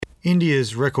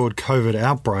India's record COVID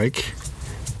outbreak,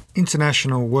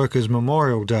 International Workers'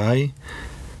 Memorial Day,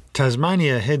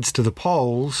 Tasmania heads to the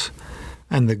polls,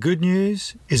 and the good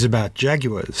news is about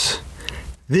Jaguars.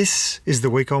 This is The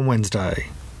Week on Wednesday.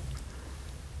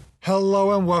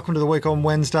 Hello and welcome to The Week on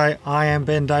Wednesday. I am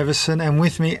Ben Davison, and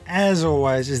with me, as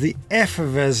always, is the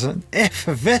effervescent,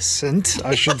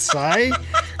 I should say,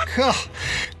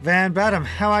 Van Badham.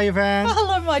 How are you, Van?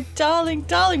 Hello, my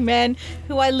darling man,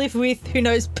 who I live with, who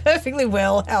knows perfectly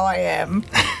well how I am.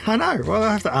 I know. Well,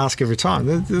 I have to ask every time.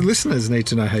 The listeners need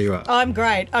to know how you are. I'm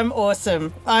great. I'm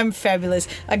awesome. I'm fabulous.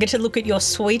 I get to look at your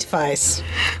sweet face.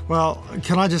 Well,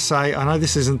 can I just say, I know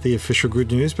this isn't the official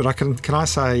good news, but can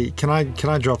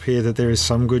I drop here that there is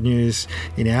some good news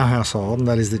in our household, and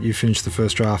that is that you finished the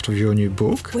first draft of your new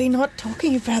book. We're not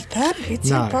talking about that. It's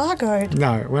embargoed.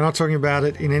 No, we're not talking about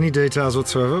it in any details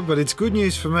whatsoever, but it's good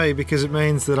news for me because it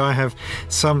means that I have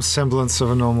some semblance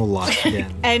of a normal life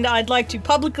again. And I'd like to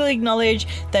publicly acknowledge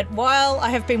that while I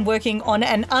have been working on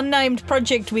an unnamed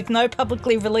project with no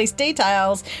publicly released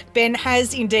details, Ben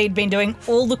has indeed been doing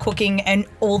all the cooking and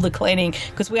all the cleaning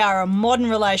because we are a modern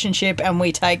relationship and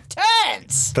we take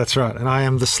turns. That's right, and I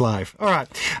am the slave. All right.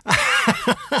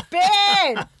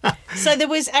 Ben! So there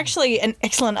was actually an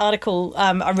excellent article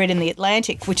I read in The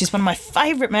Atlantic, which is one of my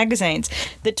favourite magazines,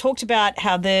 that talked about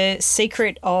how the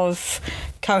secret of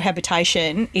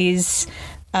cohabitation is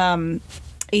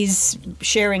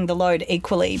sharing the load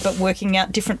equally, but working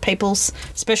out different people's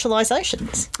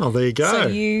specialisations. Oh, there you go. So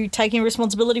you taking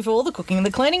responsibility for all the cooking and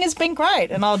the cleaning has been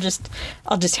great, and I'll just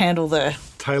handle the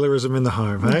Taylorism in the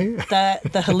home, eh?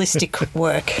 the holistic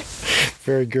work.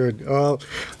 Very good. Well,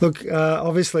 look,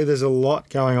 obviously there's a lot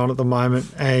going on at the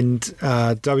moment, and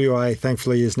WA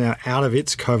thankfully is now out of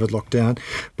its COVID lockdown.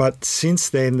 But since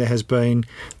then, there has been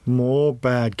more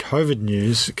bad COVID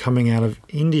news coming out of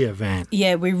India, Van.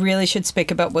 Yeah, we really should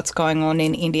speak about what's going on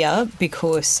in India,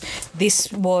 because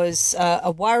this was a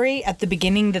worry at the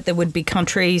beginning that there would be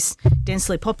countries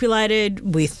densely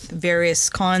populated with various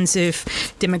kinds of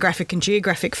demographic and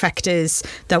geographic factors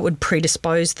that would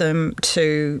predispose them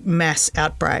to mass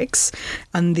outbreaks.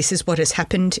 And this is what has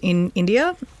happened in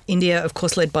India. India, of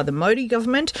course, led by the Modi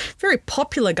government, very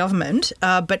popular government,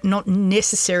 but not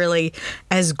necessarily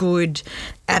as good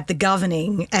at the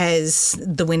governing as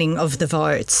the winning of the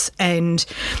votes. And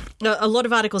a lot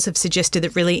of articles have suggested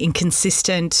that really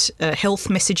inconsistent health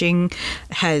messaging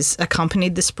has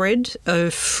accompanied the spread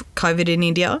of COVID in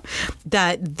India,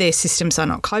 that their systems are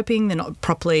not coping, they're not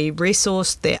properly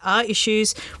resourced. There are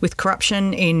issues with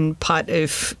corruption in part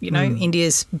of,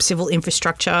 India's civil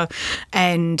infrastructure,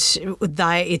 and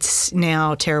it's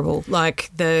now terrible. Like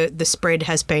the spread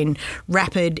has been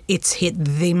rapid. It's hit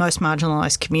the most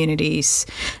marginalised communities,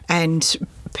 and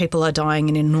people are dying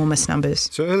in enormous numbers.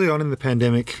 So early on in the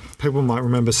pandemic, people might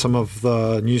remember some of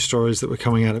the news stories that were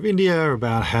coming out of India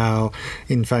about how,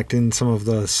 in fact, in some of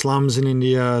the slums in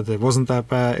India, it wasn't that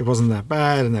bad,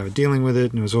 and they were dealing with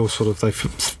it, and it was all sort of, they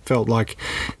felt like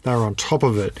they were on top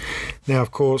of it. Now,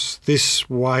 of course, this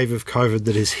wave of COVID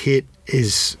that has hit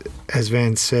is, as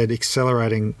Van said,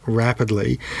 accelerating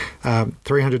rapidly.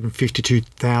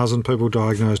 352,000 people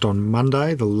diagnosed on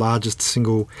Monday, the largest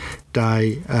single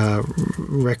day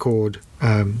record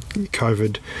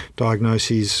COVID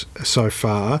diagnoses so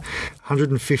far.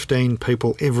 115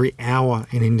 people every hour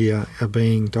in India are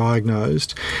being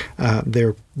diagnosed.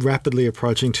 They're rapidly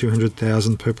approaching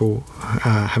 200,000 people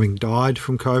having died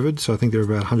from COVID. So I think there are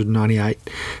about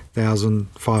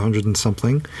 198,500 and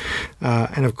something.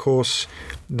 And of course,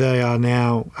 they are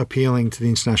now appealing to the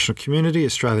international community,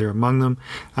 Australia among them,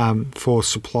 for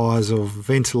supplies of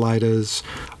ventilators,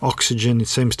 oxygen. It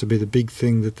seems to be the big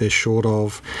thing that they're short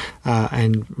of,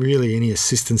 and really any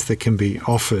assistance that can be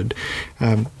offered.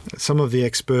 Some of the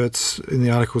experts in the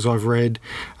articles I've read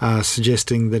are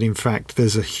suggesting that, in fact,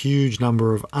 there's a huge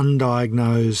number of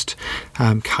undiagnosed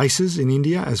cases in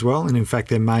India as well. And in fact,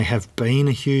 there may have been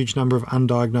a huge number of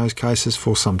undiagnosed cases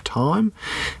for some time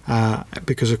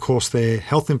because, of course, their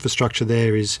health infrastructure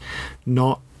there is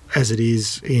not as it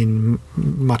is in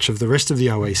much of the rest of the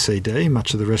OECD,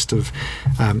 much of the rest of,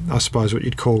 I suppose, what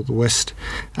you'd call the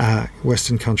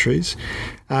Western countries.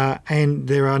 And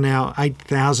there are now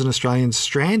 8,000 Australians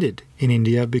stranded in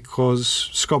India because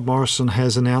Scott Morrison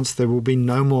has announced there will be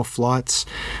no more flights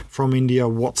from India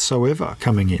whatsoever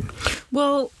coming in.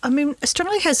 Well, I mean,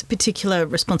 Australia has a particular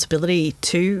responsibility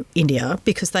to India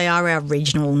because they are our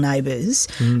regional neighbours.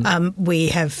 We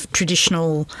have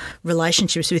traditional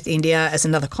relationships with India as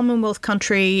another Commonwealth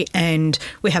country, and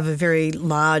we have a very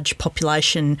large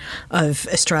population of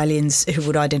Australians who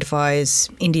would identify as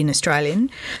Indian Australian.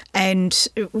 And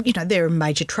they're a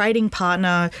major trading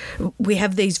partner. We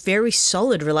have these very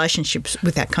solid relationships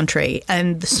with that country.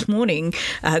 And this morning,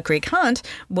 Greg Hunt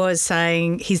was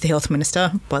saying, he's the health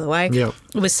minister, by the way,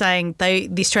 was saying the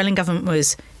Australian government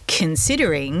was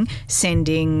considering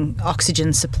sending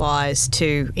oxygen supplies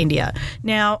to India.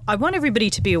 Now, I want everybody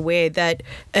to be aware that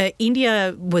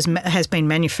India has been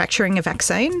manufacturing a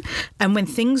vaccine, and when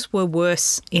things were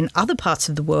worse in other parts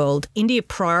of the world, India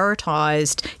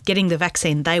prioritised getting the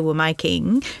vaccine they were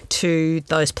making to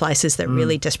those places that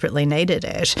really desperately needed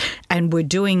it, and were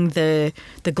doing the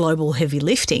global heavy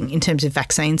lifting in terms of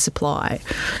vaccine supply.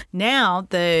 Now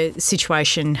the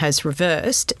situation has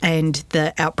reversed and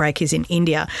the outbreak is in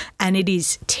India, and it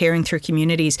is tearing through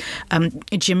communities.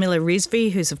 Jamila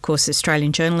Rizvi, who's of course an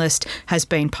Australian journalist, has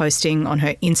been posting on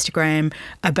her Instagram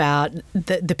about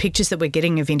the pictures that we're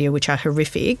getting of India, which are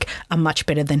horrific, are much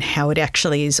better than how it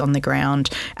actually is on the ground.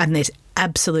 And there's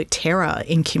absolute terror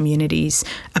in communities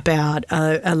about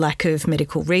a lack of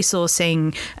medical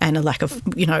resourcing and a lack of,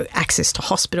 access to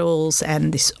hospitals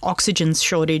and this oxygen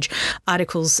shortage.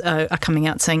 Articles are coming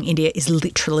out saying India is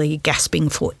literally gasping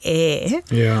for air.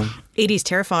 Yeah. It is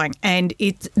terrifying, and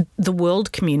the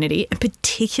world community, and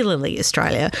particularly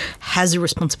Australia, has a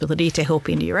responsibility to help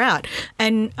India out.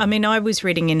 And, I mean, I was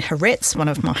reading in Haaretz, one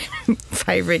of my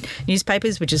favourite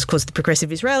newspapers, which is, of course, the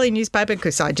progressive Israeli newspaper,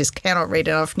 because I just cannot read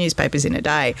enough newspapers in a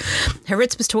day.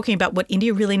 Haaretz was talking about what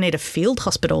India really need are field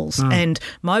hospitals and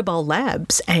mobile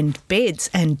labs and beds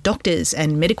and doctors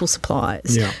and medical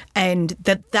supplies. Yeah. And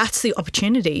that's the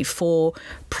opportunity for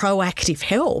proactive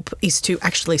help, is to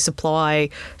actually supply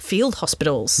field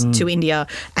hospitals to India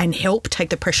and help take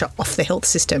the pressure off the health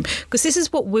system. Because this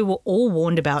is what we were all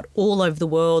warned about all over the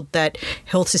world, that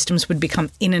health systems would become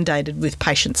inundated with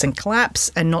patients and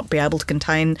collapse and not be able to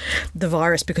contain the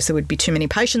virus because there would be too many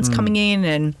patients coming in,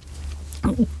 and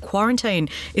quarantine,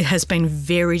 it has been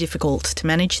very difficult to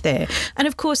manage there. And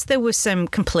of course there were some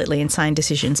completely insane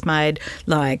decisions made,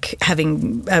 like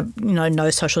having no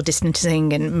social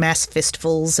distancing and mass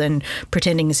festivals and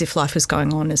pretending as if life was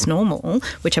going on as normal,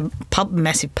 which are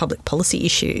massive public policy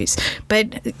issues.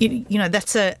 But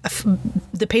that's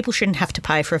the people shouldn't have to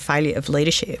pay for a failure of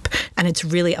leadership, and it's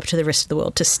really up to the rest of the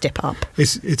world to step up.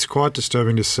 It's quite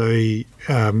disturbing to see.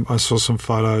 I saw some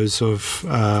photos of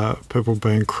people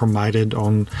being cremated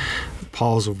on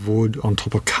piles of wood on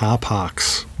top of car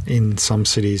parks in some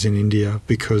cities in India,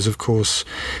 because of course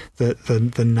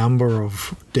the number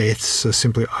of deaths are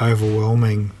simply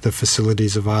overwhelming the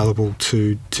facilities available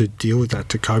to deal with that,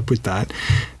 to cope with that,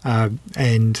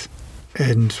 and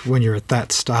when you're at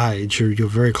that stage, you're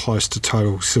very close to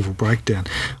total civil breakdown.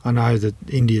 I know that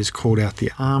India's called out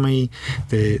the army.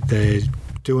 They're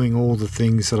doing all the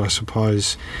things that I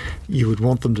suppose you would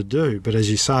want them to do. But as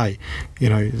you say,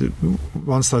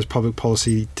 once those public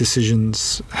policy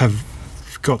decisions have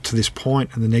got to this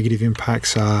point and the negative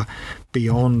impacts are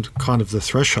beyond kind of the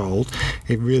threshold,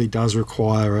 it really does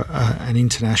require an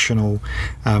international,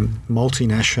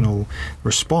 multinational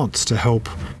response to help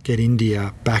get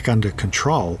India back under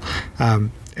control.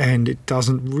 And it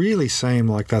doesn't really seem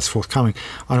like that's forthcoming.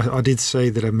 I did see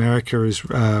that America is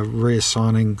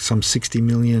reassigning some 60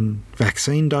 million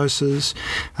vaccine doses.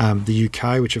 The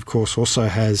UK, which of course also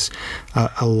has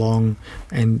a long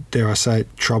and, dare I say,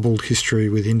 troubled history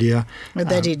with India. Well,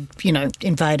 they did,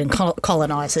 invade and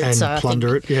colonise it. And so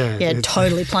plunder it, yeah. Yeah,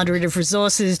 totally plunder it of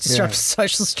resources, disrupt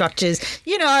social structures,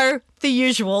 the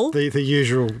usual. The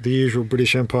usual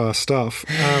British Empire stuff.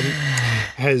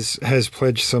 Has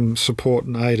pledged some support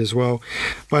and aid as well.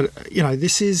 But,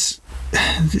 this is,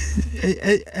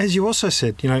 as you also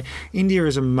said, India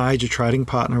is a major trading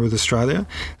partner with Australia.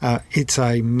 It's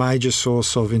a major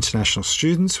source of international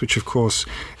students, which, of course,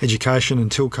 education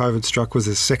until COVID struck was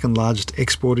the second largest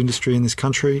export industry in this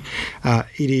country.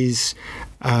 It is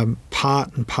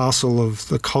part and parcel of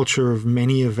the culture of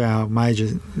many of our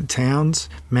major towns,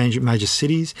 major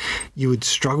cities. You would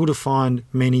struggle to find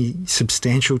many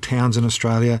substantial towns in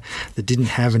Australia that didn't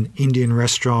have an Indian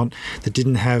restaurant, that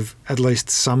didn't have at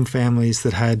least some families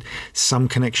that had some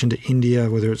connection to India,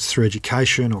 whether it's through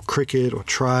education or cricket or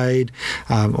trade,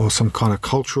 or some kind of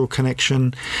cultural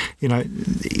connection.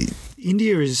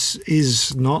 India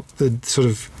is not the sort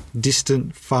of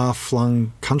distant,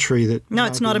 far-flung country that... No,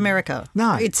 it's not America.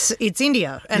 No. It's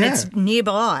India, and it's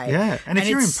nearby. Yeah, and if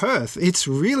you're in Perth, it's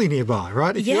really nearby,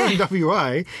 right? If you're in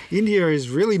WA, India is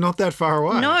really not that far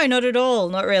away. No, not at all,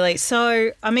 not really.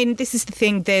 So, I mean, this is the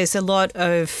thing, there's a lot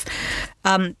of...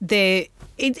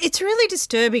 It's really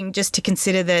disturbing just to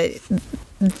consider that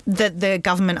the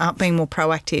government aren't being more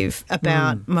proactive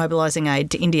about mobilising aid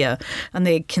to India, and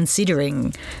they're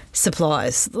considering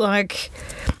supplies. Like,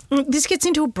 this gets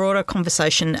into a broader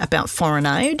conversation about foreign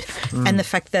aid and the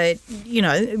fact that,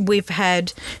 we've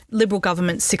had Liberal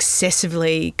governments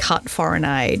successively cut foreign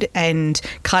aid and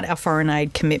cut our foreign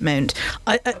aid commitment.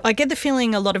 I get the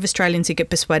feeling a lot of Australians who get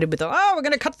persuaded with, we're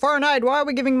going to cut foreign aid, why are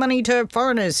we giving money to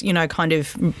foreigners, kind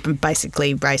of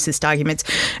basically racist arguments,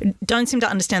 don't seem to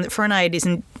understand that foreign aid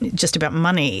isn't just about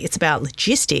money, it's about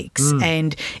logistics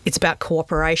and it's about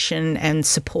cooperation and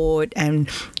support and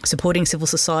supporting civil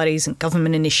societies and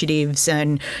government initiatives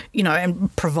and,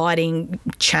 and providing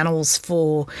channels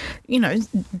for,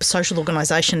 social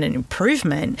organisation and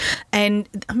improvement. And,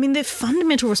 they're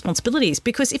fundamental responsibilities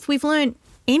because if we've learned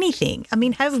anything,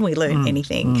 haven't we learned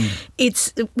anything?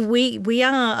 It's we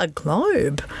are a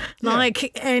globe,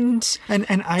 and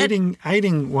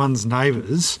aiding one's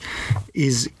neighbours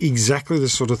is exactly the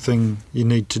sort of thing you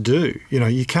need to do.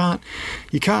 You can't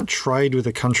trade with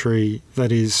a country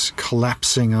that is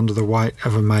collapsing under the weight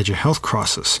of a major health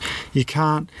crisis.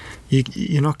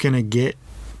 You're not going to get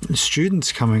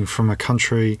students coming from a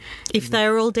country if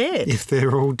they're all dead, if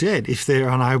they're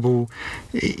unable,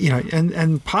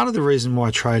 and part of the reason why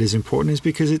trade is important is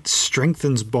because it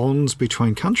strengthens bonds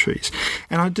between countries.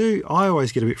 And I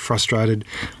always get a bit frustrated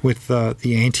with the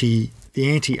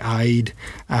anti-aid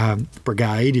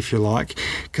brigade, if you like,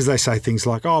 because they say things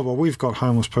like, we've got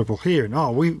homeless people here,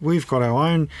 and we've got our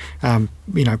own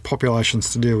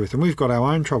populations to deal with, and we've got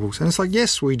our own troubles. And it's like,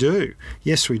 yes we do,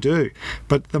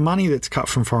 but the money that's cut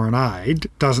from foreign aid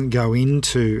doesn't go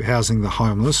into housing the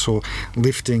homeless or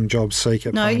lifting job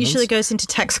seeker payments. It usually goes into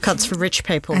tax cuts for rich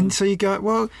people. And so you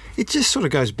go, it just sort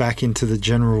of goes back into the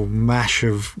general mash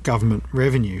of government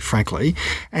revenue, frankly,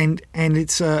 and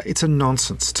it's a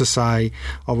nonsense to say,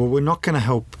 we're not going to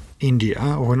help India,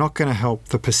 or we're not going to help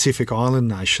the Pacific Island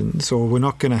nations, or we're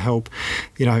not going to help,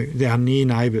 our near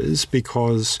neighbours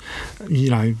because,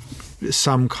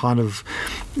 some kind of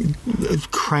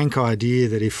crank idea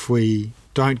that if we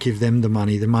don't give them the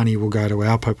money will go to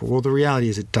our people. Well, the reality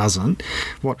is it doesn't.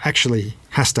 What actually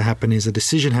has to happen is a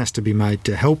decision has to be made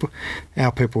to help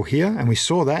our people here, and we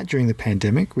saw that during the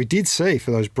pandemic. We did see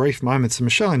for those brief moments, and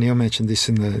Michelle O'Neill mentioned this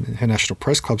in her National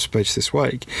Press Club speech this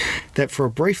week, that for a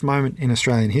brief moment in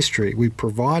Australian history, we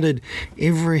provided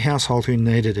every household who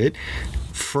needed it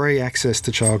free access to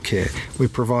childcare. We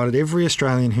provided every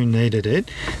Australian who needed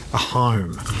it a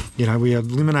home. We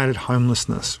eliminated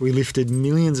homelessness. We lifted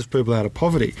millions of people out of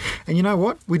poverty. And you know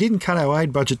what? We didn't cut our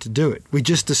aid budget to do it. We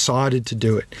just decided to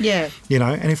do it. Yeah.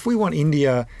 And if we want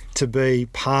India to be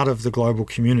part of the global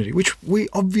community, which we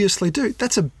obviously do,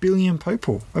 that's a billion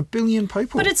people.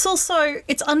 But it's also,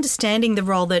 it's understanding the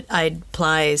role that aid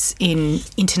plays in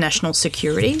international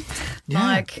security.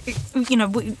 Yeah.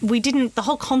 We didn't, the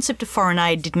whole concept of foreign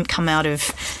aid didn't come out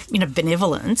of,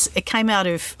 benevolence. It came out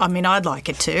of, I'd like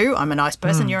it too. I'm a nice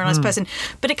person, you're a nice person.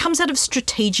 But it comes out of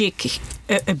strategic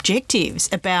objectives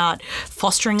about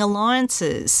fostering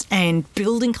alliances and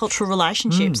building cultural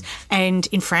relationships and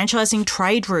enfranchising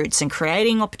trade routes and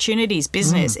creating opportunities,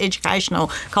 business, educational,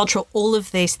 cultural, all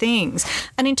of these things.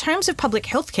 And in terms of public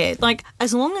health care,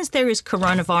 as long as there is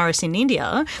coronavirus in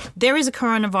India, there is a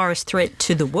coronavirus threat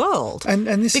to the world. And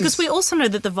this because we also know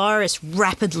that the virus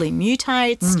rapidly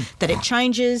mutates, that it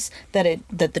changes, that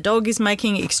the dog is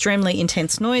making extremely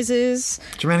intense noises.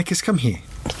 Germanicus, come here.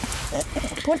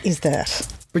 What is that?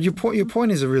 But your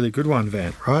point is a really good one,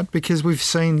 Van, right? Because we've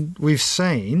seen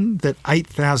that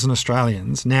 8,000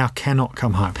 Australians now cannot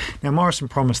come home. Now, Morrison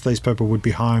promised these people would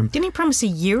be home. Didn't he promise a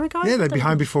year ago? Yeah, they'd be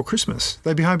home before Christmas.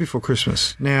 Now,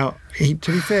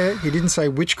 to be fair, he didn't say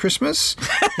which Christmas.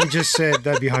 He just said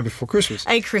they'd be home before Christmas.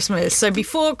 A Christmas. So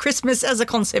before Christmas as a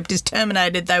concept is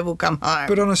terminated, they will come home.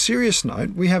 But on a serious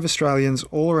note, we have Australians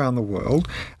all around the world,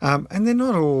 and they're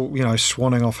not all,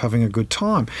 swanning off having a good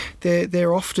time.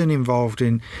 They're often involved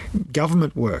in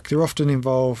government work. They're often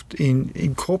involved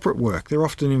in corporate work. They're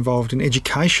often involved in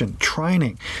education,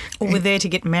 training. Or we're there to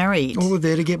get married. Or we're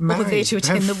there to get married. Or we're there to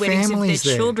attend the weddings of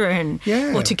their children.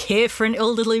 Yeah. Or to care for an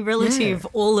elderly relative. Yeah.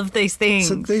 All of these things.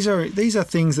 So these are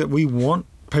things that we want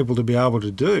people to be able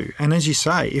to do. And as you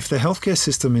say, if the healthcare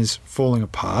system is falling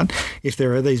apart, if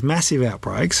there are these massive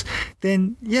outbreaks,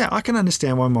 then, yeah, I can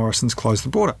understand why Morrison's closed the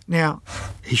border. Now,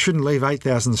 he shouldn't leave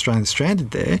 8,000 Australians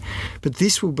stranded there, but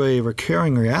this will be a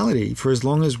recurring reality for as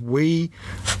long as we,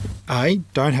 A,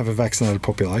 don't have a vaccinated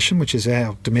population, which is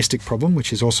our domestic problem,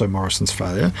 which is also Morrison's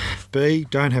failure, B,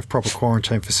 don't have proper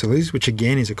quarantine facilities, which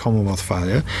again is a Commonwealth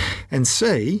failure, and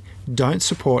C, don't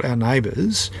support our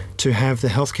neighbours to have the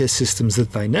healthcare systems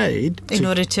that they they need in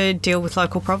order to deal with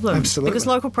local problems. Absolutely. Because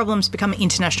local problems become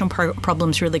international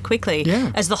problems really quickly,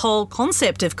 as the whole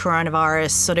concept of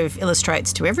coronavirus sort of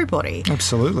illustrates to everybody.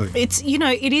 Absolutely. It's,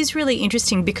 it is really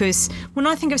interesting because when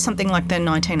I think of something like the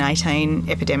 1918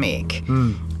 epidemic,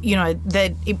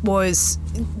 that it was,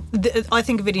 I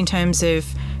think of it in terms of,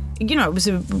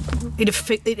 it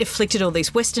afflicted all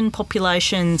these Western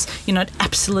populations. It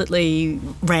absolutely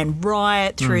ran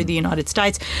riot through the United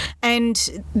States.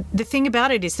 And the thing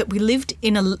about it is that we lived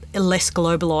in a less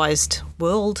globalised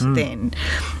world then.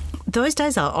 Those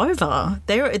days are over.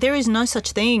 There is no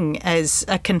such thing as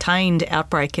a contained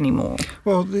outbreak anymore.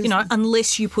 Well,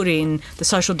 unless you put in the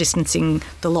social distancing,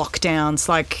 the lockdowns,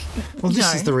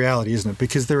 this is the reality, isn't it?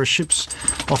 Because there are ships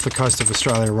off the coast of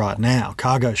Australia right now,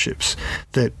 cargo ships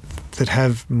that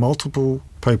have multiple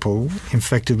people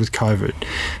infected with COVID,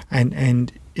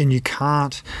 and you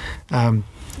can't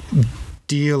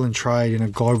deal and trade in a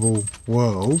global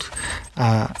world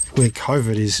where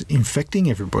COVID is infecting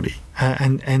everybody,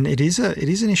 and it is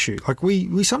an issue. Like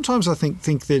we sometimes I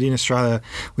think that in Australia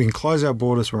we can close our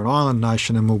borders, we're an island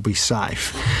nation, and we'll be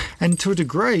safe. And to a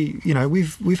degree,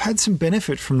 we've had some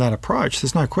benefit from that approach.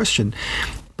 There's no question.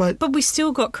 But we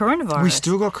still got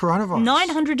coronavirus.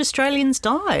 900 Australians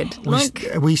died.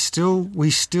 We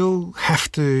still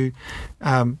have to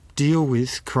deal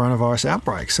with coronavirus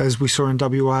outbreaks, as we saw in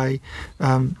WA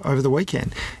over the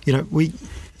weekend.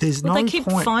 They keep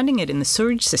finding it in the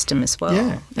sewage system as well.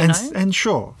 Yeah, and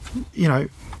sure,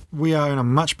 we are in a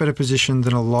much better position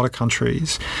than a lot of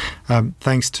countries,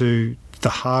 thanks to the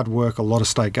hard work a lot of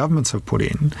state governments have put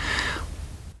in.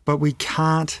 But we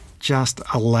can't just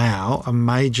allow a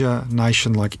major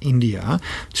nation like India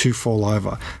to fall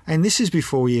over. And this is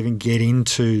before we even get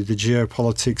into the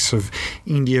geopolitics of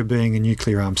India being a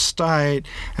nuclear-armed state,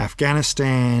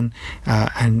 Afghanistan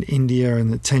and India,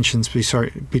 and the tensions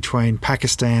between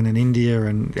Pakistan and India,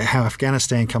 and how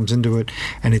Afghanistan comes into it,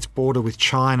 and its border with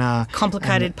China.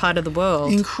 Complicated part of the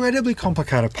world. Incredibly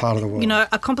complicated part of the world.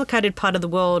 A complicated part of the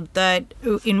world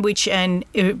in which an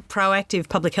proactive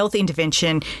public health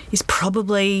intervention is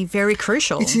probably very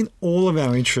crucial. It's in all of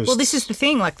our interests. Well, this is the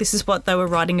thing. This is what they were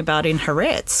writing about in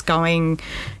Haaretz, going,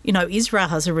 Israel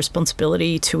has a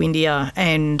responsibility to India,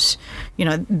 and,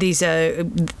 these are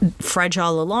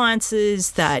fragile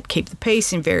alliances that keep the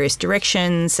peace in various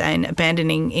directions, and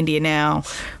abandoning India now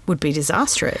would be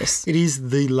disastrous. It is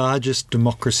the largest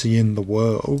democracy in the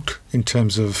world in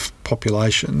terms of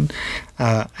population,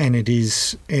 and it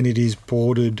is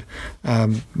bordered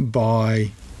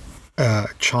by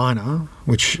China,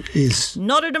 which is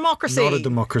not a democracy. Not a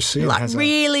democracy.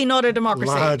 Really not a democracy.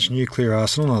 Large nuclear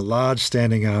arsenal, a large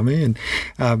standing army,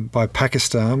 and by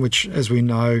Pakistan, which, as we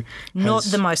know, not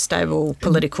the most stable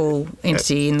political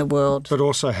entity in the world, but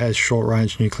also has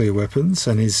short-range nuclear weapons,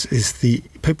 and is the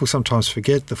people sometimes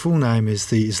forget the full name is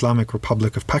the Islamic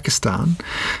Republic of Pakistan,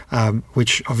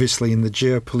 which obviously in the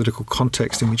geopolitical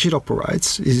context in which it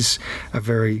operates is a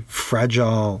very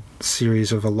fragile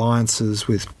series of alliances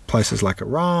with places like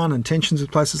Iran and tensions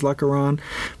with places like Iran.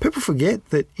 People forget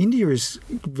that India is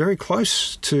very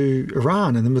close to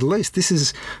Iran in the Middle East. This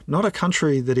is not a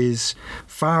country that is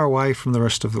far away from the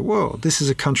rest of the world. This is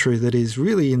a country that is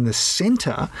really in the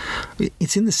centre.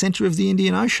 It's in the centre of the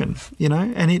Indian Ocean,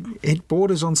 and it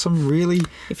borders on some really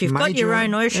If you've got your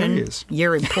own ocean, areas.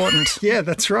 You're important. Yeah,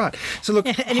 that's right. So look,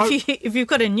 and if you've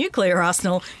got a nuclear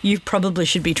arsenal, you probably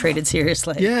should be treated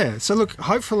seriously. Yeah. So look,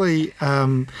 hopefully,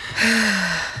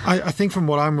 I think from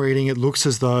what I'm reading, it looks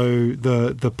as though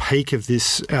the peak of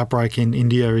this outbreak in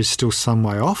India is still some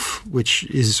way off, which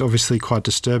is obviously quite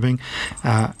disturbing.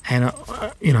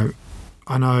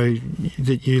 I know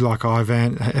that you, like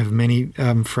Ivan, have many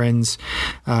friends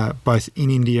both in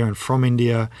India and from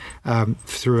India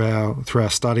through our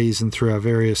studies and through our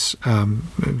various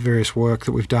work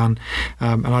that we've done.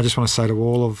 And I just want to say to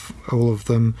all of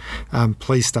them,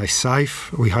 please stay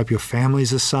safe. We hope your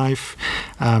families are safe.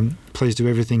 Please do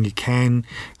everything you can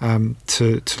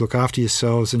to look after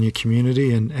yourselves and your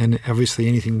community, and obviously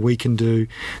anything we can do,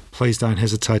 please don't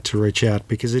hesitate to reach out,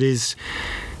 because it is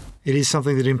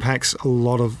something that impacts a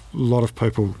lot of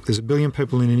people. There's 1 billion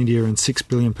people in India and 6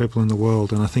 billion people in the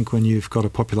world, and I think when you've got a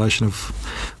population of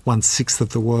 1/6 of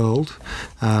the world,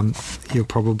 you're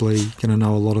probably going to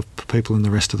know a lot of people in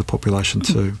the rest of the population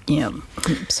too. Yeah.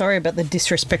 Sorry about the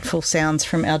disrespectful sounds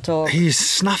from our dog. He's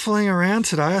snuffling around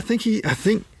today.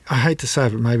 I hate to say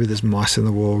it, but maybe there's mice in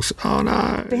the walls. Oh,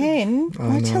 no. Ben,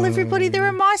 I tell everybody there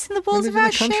are mice in the walls of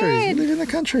our shed. We live in the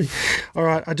country. All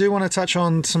right, I do want to touch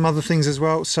on some other things as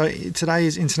well. So today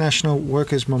is International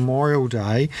Workers' Memorial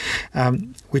Day,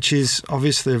 which is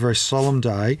obviously a very solemn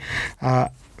day.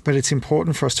 But it's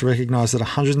important for us to recognise that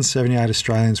 178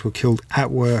 Australians were killed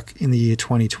at work in the year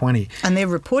 2020. And they're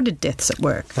reported deaths at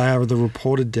work. They are the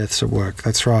reported deaths at work,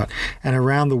 that's right. And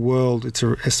around the world, it's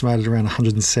estimated around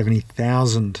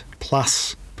 170,000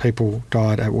 plus people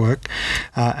died at work.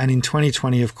 And in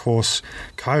 2020, of course,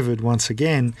 COVID, once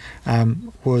again,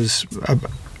 was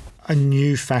a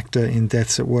new factor in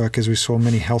deaths at work, as we saw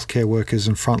many healthcare workers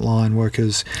and frontline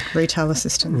workers, retail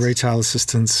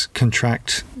assistants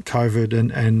contract COVID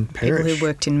and perish. People who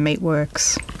worked in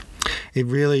meatworks. It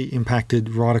really impacted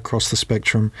right across the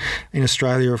spectrum. In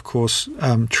Australia, of course,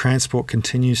 transport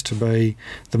continues to be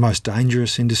the most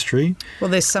dangerous industry. Well,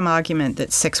 there's some argument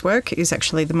that sex work is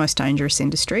actually the most dangerous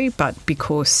industry, but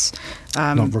because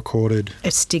not recorded.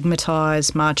 It's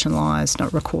stigmatised, marginalised,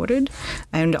 not recorded.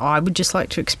 And I would just like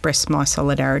to express my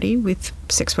solidarity with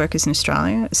sex workers in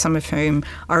Australia, some of whom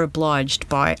are obliged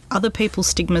by other people's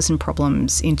stigmas and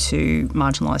problems into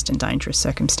marginalised and dangerous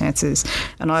circumstances.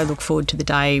 And I look forward to the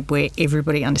day where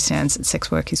everybody understands that sex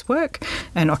work is work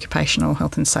and occupational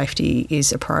health and safety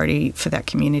is a priority for that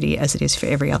community as it is for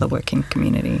every other working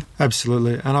community.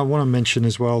 Absolutely. And I want to mention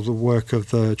as well the work of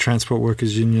the Transport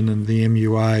Workers Union and the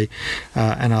MUA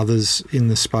and others in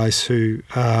the space who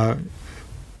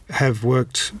have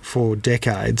worked for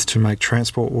decades to make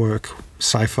transport work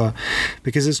safer,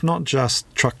 because it's not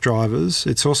just truck drivers,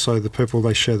 it's also the people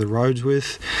they share the roads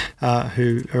with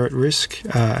who are at risk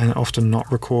and often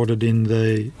not recorded in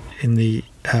the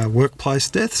workplace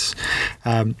deaths.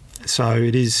 So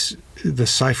it is the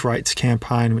Safe Rates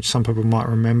campaign, which some people might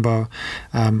remember,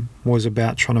 was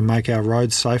about trying to make our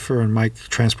roads safer and make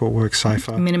transport work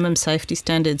safer. Minimum safety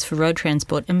standards for road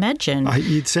transport. Imagine.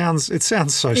 It sounds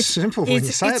so simple when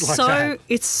you say it like that.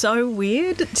 It's so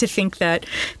weird to think that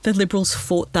the Liberals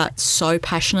fought that so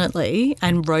passionately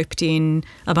and roped in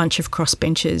a bunch of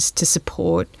crossbenchers to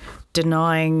support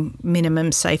denying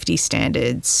minimum safety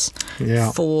standards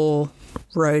for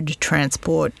road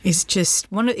transport is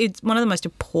just one of the most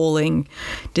appalling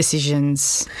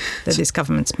decisions that this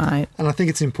government's made. And I think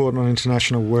it's important on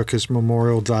International Workers'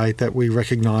 Memorial Day that we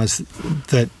recognise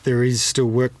that there is still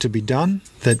work to be done,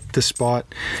 that despite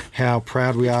how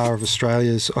proud we are of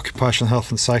Australia's occupational health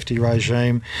and safety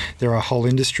regime, there are whole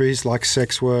industries like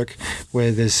sex work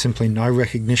where there's simply no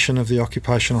recognition of the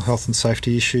occupational health and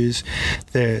safety issues.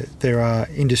 There are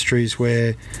industries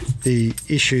where the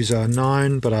issues are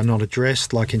known but are not addressed,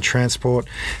 like in transport.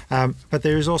 But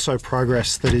there is also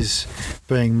progress that is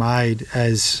being made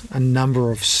as a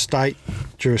number of state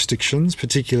jurisdictions,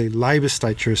 particularly Labor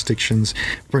state jurisdictions,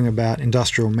 bring about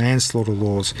industrial manslaughter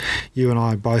laws. You and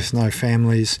I both know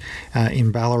families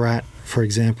in Ballarat, for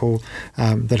example,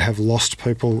 that have lost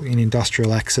people in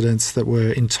industrial accidents that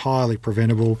were entirely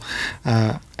preventable,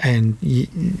 and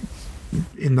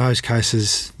in those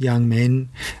cases, young men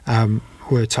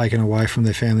were taken away from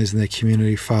their families and their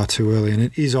community far too early. And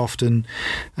it is often,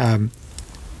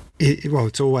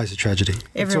 it's always a tragedy.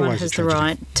 Everyone has the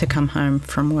right to come home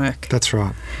from work. That's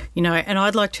right. You know, and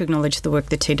I'd like to acknowledge the work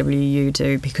that TWU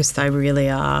do, because they really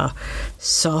are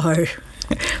so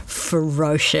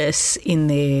ferocious in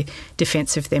their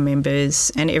defence of their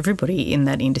members and everybody in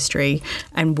that industry,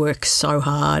 and work so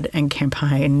hard and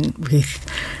campaign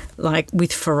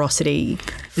with ferocity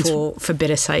for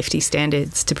better safety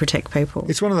standards to protect people.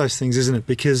 It's one of those things, isn't it?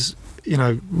 Because, you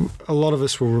know, a lot of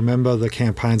us will remember the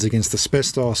campaigns against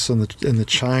asbestos and the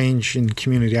change in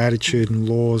community attitude and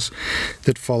laws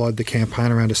that followed the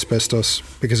campaign around asbestos,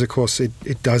 because, of course,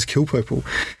 it does kill people.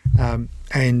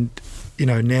 And you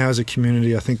know, now as a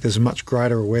community, I think there's a much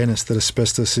greater awareness that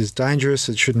asbestos is dangerous,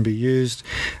 it shouldn't be used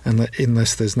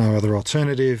unless there's no other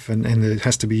alternative, and it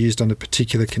has to be used under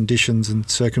particular conditions and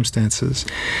circumstances.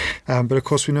 But of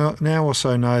course, we now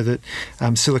also know that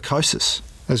silicosis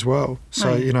as well.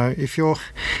 So, you know, if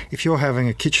you're having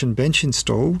a kitchen bench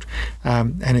installed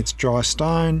and it's dry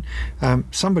stone,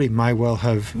 somebody may well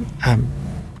have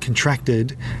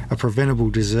contracted a preventable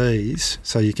disease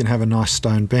so you can have a nice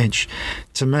stone bench.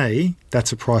 To me,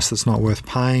 that's a price that's not worth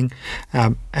paying.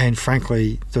 And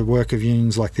frankly, the work of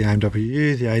unions like the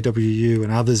AMWU, the AWU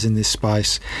and others in this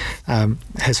space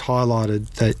has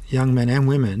highlighted that young men and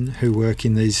women who work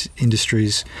in these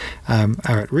industries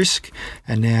are at risk,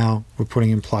 and now we're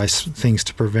putting in place things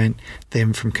to prevent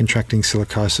them from contracting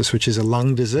silicosis, which is a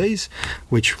lung disease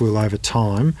which will over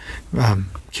time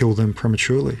kill them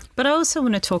prematurely. But I also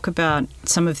want to talk about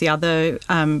some of the other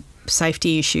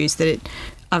safety issues that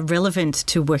are relevant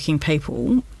to working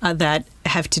people that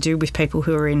have to do with people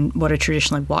who are in what are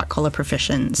traditionally white-collar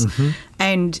professions.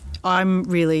 And I'm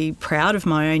really proud of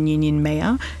my own union,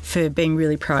 MIA, for being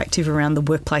really proactive around the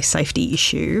workplace safety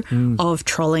issue of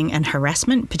trolling and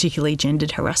harassment, particularly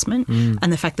gendered harassment,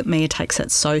 and the fact that MIA takes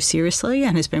that so seriously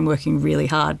and has been working really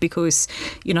hard because,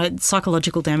 you know,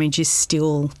 psychological damage is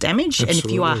still damage. Absolutely. And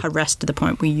if you are harassed to the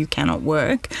point where you cannot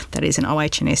work, that is an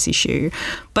OH&S issue.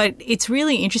 But it's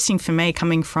really interesting for me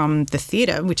coming from the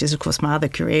theatre, which is, of course, my other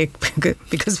career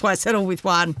because why settle with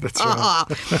one? That's right.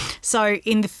 So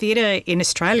in the theatre in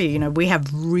Australia, you know, we have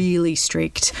really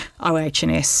strict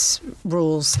OH&S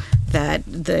rules that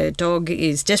the dog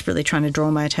is desperately trying to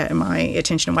draw my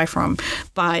attention away from.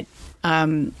 But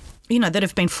you know, that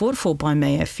have been fought for by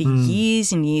MIA for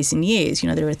years and years and years. You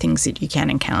know, there are things that you can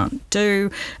and can't do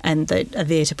and that are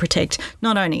there to protect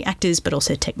not only actors but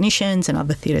also technicians and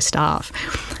other theatre staff.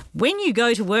 When you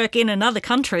go to work in another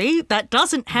country that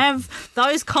doesn't have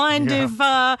those kind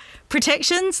of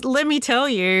protections, let me tell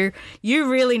you,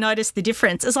 you really notice the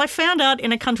difference. As I found out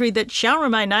in a country that shall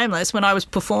remain nameless when I was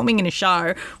performing in a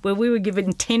show where we were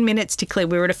given 10 minutes to clear.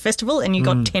 We were at a festival and you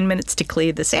got 10 minutes to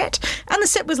clear the set. And the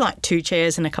set was like 2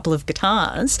 chairs and a couple of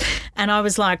guitars. And I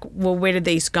was like, well, where did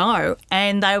these go?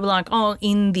 And they were like, oh,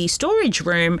 in the storage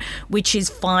room, which is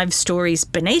 5 stories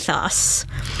beneath us.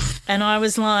 And I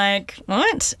was like,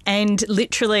 what? And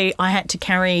literally I had to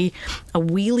carry a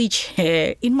wheelie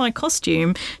chair in my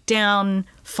costume down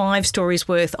 5 stories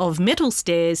worth of metal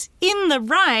stairs in the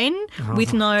rain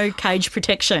with no cage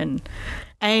protection.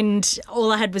 And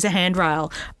all I had was a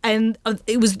handrail. And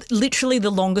it was literally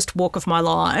the longest walk of my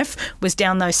life was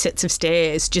down those sets of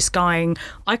stairs just going,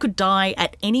 I could die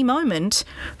at any moment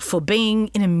for being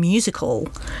in a musical.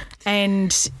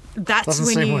 And that's Doesn't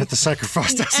when seem worth the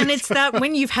sacrifice, does and it? it's that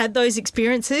when you've had those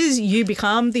experiences, you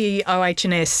become the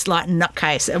OH&S like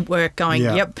nutcase at work going,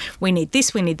 yep, we need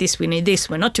this, we need this, we need this,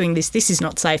 we're not doing this, this is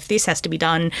not safe, this has to be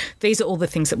done. These are all the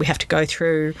things that we have to go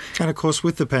through. And of course,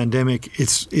 with the pandemic,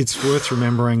 it's worth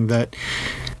remembering that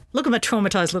Look at my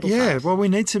traumatised little face. well, we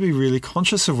need to be really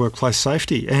conscious of workplace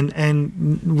safety.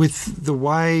 And with the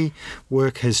way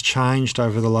work has changed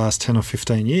over the last 10 or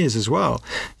 15 years as well,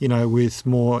 you know, with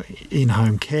more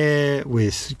in-home care,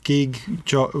 with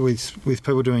with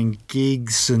people doing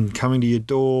gigs and coming to your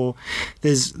door,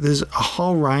 there's a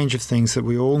whole range of things that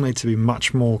we all need to be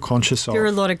much more conscious of. There are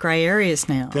a lot of grey areas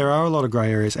now. There are a lot of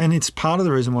grey areas, and it's part of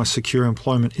the reason why secure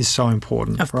employment is so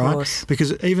important, Of right? course.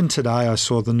 Because even today I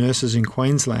saw the nurses in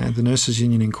Queensland, the Nurses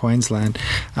Union in Queensland,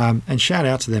 and shout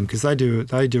out to them because they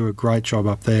do a great job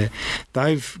up there.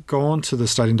 They've gone to the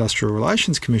State Industrial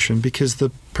Relations Commission because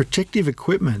the protective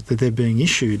equipment that they're being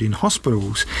issued in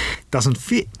hospitals doesn't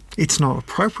fit. It's not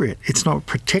appropriate. It's not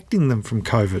protecting them from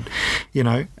COVID, you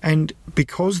know, and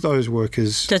because those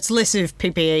workers... So it's less of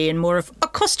PPE and more of a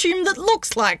costume that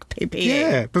looks like PPE.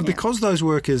 Yeah, but because those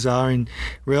workers are in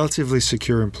relatively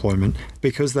secure employment,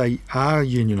 because they are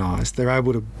unionised, they're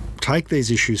able to take these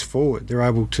issues forward. They're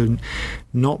able to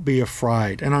not be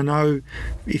afraid. And I know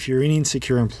if you're in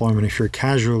insecure employment, if you're a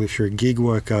casual, if you're a gig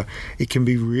worker, it can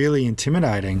be really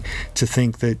intimidating to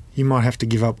think that you might have to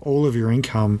give up all of your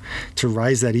income to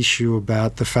raise that issue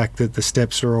about the fact that the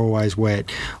steps are always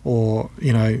wet, or,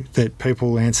 you know, that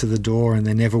people answer the door and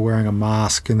they're never wearing a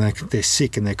mask and they're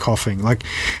sick and they're coughing. Like,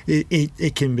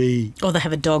 it can be... Or they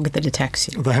have a dog that attacks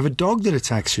you. They have a dog that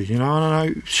attacks you, you know. And I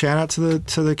know, shout out to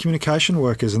the communication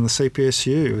workers and the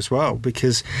CPSU as well,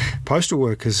 because postal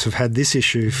workers have had this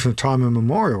issue for time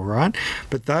immemorial, right?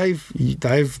 But they've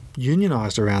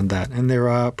unionised around that, and there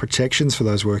are protections for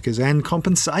those workers and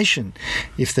compensation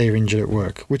if they're injured at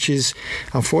work, which is,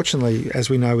 unfortunately, as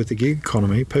we know with the gig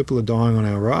economy, people are dying on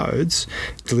our roads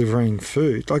delivering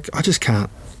food. Like, I just can't.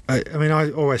 I mean,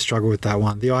 I always struggle with that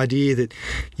one. The idea that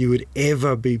you would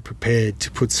ever be prepared to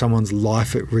put someone's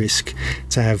life at risk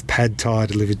to have pad thai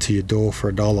delivered to your door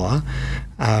for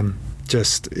 $1,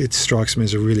 it strikes me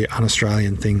as a really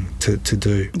un-Australian thing to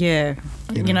do. Yeah.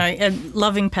 You know,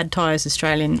 loving pad thai as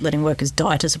Australian, letting workers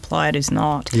die to supply it is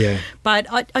not. Yeah. But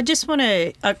I just want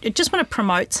to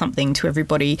promote something to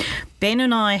everybody. Ben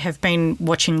and I have been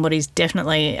watching what is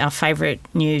definitely our favourite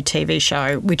new TV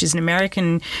show, which is an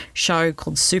American show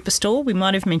called Superstore. We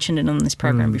might have mentioned it on this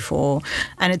program before,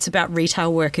 and it's about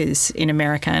retail workers in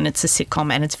America, and it's a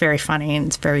sitcom, and it's very funny and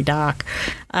it's very dark.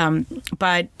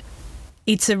 But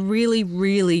it's a really,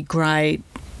 really great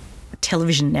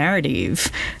television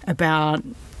narrative about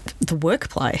the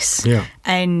workplace Yeah.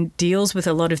 and deals with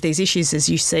a lot of these issues as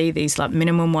you see these like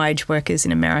minimum wage workers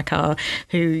in America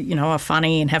who, you know, are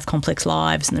funny and have complex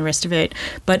lives and the rest of it,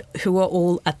 but who are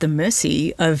all at the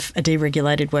mercy of a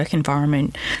deregulated work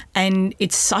environment. And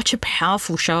it's such a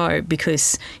powerful show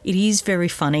because it is very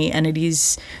funny and it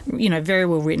is, you know, very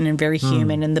well written and very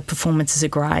human and the performances are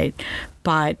great.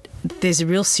 But there's a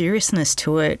real seriousness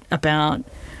to it about,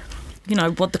 you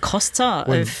know, what the costs are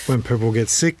when people get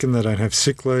sick and they don't have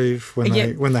sick leave, when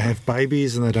they have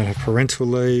babies and they don't have parental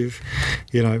leave,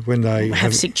 you know, when they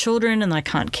have sick children and they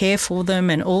can't care for them,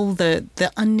 and all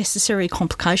the unnecessary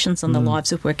complications on the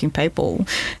lives of working people,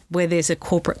 where there's a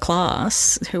corporate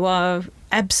class who are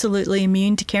absolutely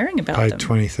immune to caring about paid them.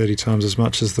 20, 30 times as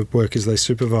much as the workers they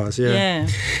supervise.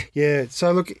 Yeah.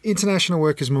 So look, International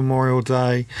Workers Memorial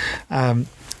Day,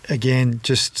 again,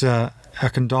 just our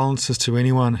condolences to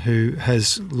anyone who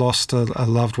has lost a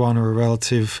loved one or a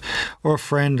relative or a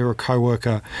friend or a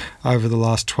co-worker over the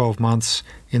last 12 months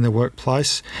in the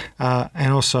workplace.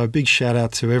 And also a big shout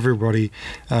out to everybody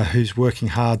who's working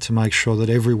hard to make sure that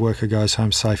every worker goes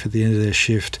home safe at the end of their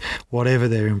shift, whatever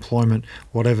their employment,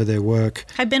 whatever their work.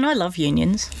 Hey, Ben, I love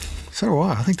unions. So do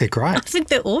I. I think they're great. I think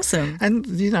they're awesome. And,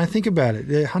 you know, think about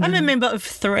it. I'm a member of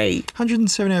 3.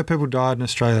 178 people died in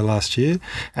Australia last year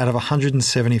out of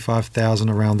 175,000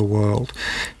 around the world,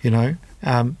 you know.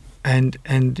 And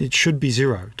it should be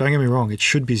zero. Don't get me wrong, it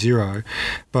should be zero.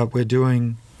 But we're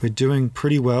doing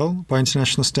pretty well by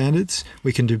international standards.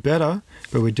 We can do better,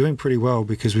 but we're doing pretty well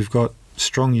because we've got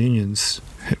strong unions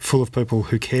full of people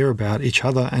who care about each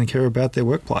other and care about their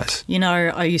workplace. You know,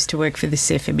 I used to work for the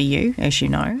CFMEU, as you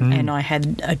know, and I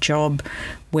had a job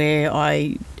where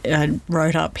I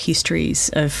wrote up histories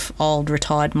of old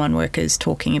retired mine workers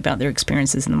talking about their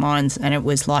experiences in the mines, and it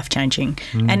was life-changing.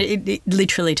 And it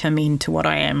literally turned me into what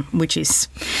I am, which is,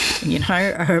 you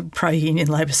know, a pro-union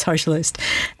labour socialist.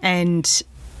 And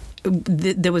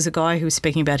there was a guy who was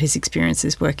speaking about his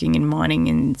experiences working in mining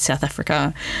in South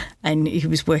Africa, and he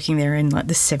was working there in like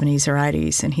the 70s or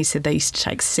 80s, and he said they used to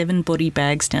take 7 body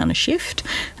bags down a shift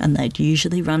and they'd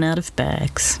usually run out of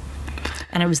bags.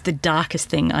 And it was the darkest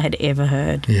thing I had ever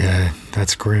heard. Yeah,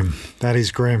 that's grim. That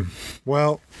is grim.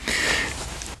 Well,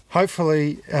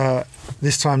 hopefully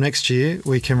this time next year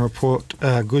we can report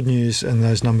good news and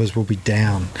those numbers will be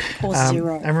down. Or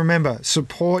zero. And remember,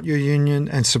 support your union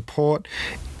and support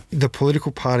the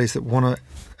political parties that want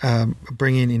to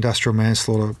bring in industrial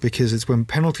manslaughter, because it's when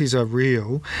penalties are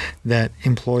real that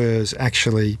employers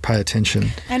actually pay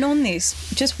attention. And on this,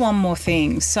 just one more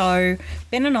thing. So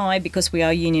Ben and I, because we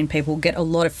are union people, get a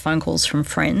lot of phone calls from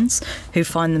friends who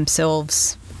find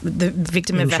themselves the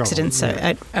victim of accidents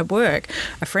at work.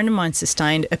 A friend of mine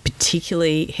sustained a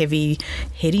particularly heavy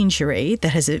head injury that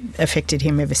has affected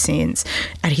him ever since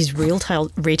at his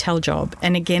retail job.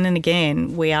 And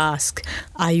again, we ask,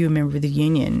 are you a member of the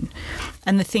union?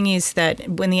 And the thing is that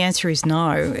when the answer is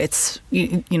no, it's,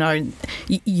 you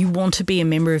want to be a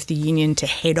member of the union to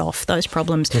head off those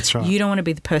problems. That's right. You don't want to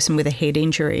be the person with a head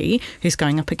injury who's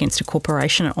going up against a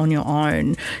corporation on your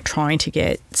own trying to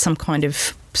get some kind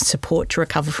of support to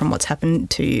recover from what's happened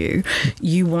to you.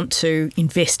 You want to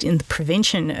invest in the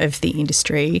prevention of the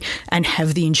industry and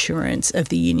have the insurance of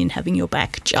the union having your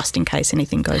back just in case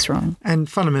anything goes wrong. And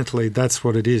fundamentally, that's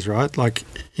what it is, right? Like,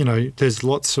 you know, there's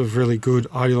lots of really good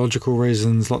ideological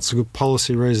reasons, lots of good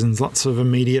policy reasons, lots of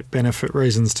immediate benefit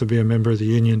reasons to be a member of the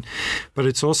union. But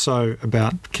it's also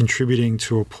about contributing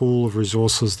to a pool of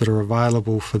resources that are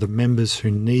available for the members who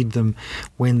need them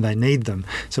when they need them.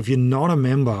 So if you're not a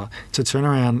member, to turn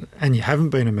around and you haven't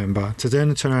been a member, to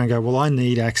then turn around and go, well, I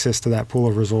need access to that pool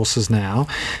of resources now,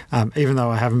 even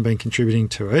though I haven't been contributing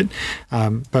to it.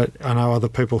 But I know other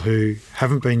people who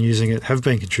haven't been using it, have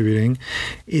been contributing,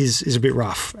 is a bit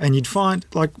rough. And you'd find,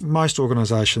 like most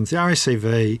organisations, the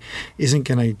RACV isn't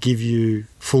going to give you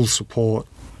full support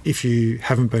if you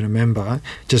haven't been a member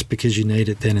just because you need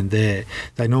it then and there.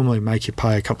 They normally make you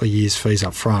pay a couple of years' fees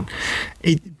up front.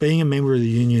 Being a member of the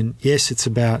union, yes, it's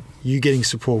about you getting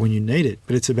support when you need it,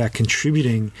 but it's about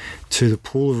contributing to the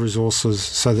pool of resources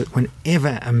so that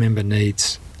whenever a member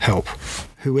needs help,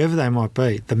 whoever they might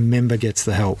be, the member gets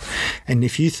the help. And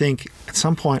if you think at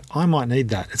some point I might need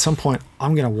that, at some point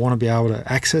I'm going to want to be able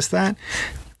to access that,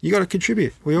 you got to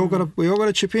contribute. We all got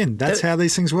to chip in. That's how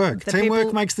these things work.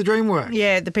 Teamwork makes the dream work.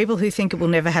 Yeah, the people who think it will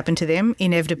never happen to them,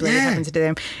 inevitably it happens to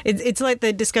them. It's like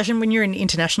the discussion when you're an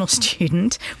international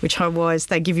student, which I was,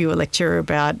 they give you a lecture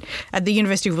about, at the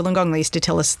University of Wollongong, they used to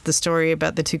tell us the story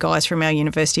about the two guys from our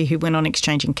university who went on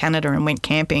exchange in Canada and went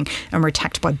camping and were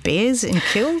attacked by bears and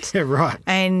killed. Yeah, right.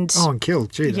 And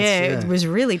killed. Gee, it was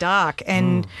really dark.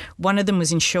 And one of them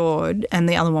was insured and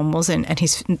the other one wasn't. And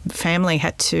his family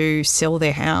had to sell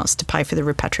their house to pay for the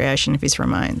repatriation of his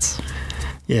remains.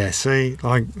 Yeah, see,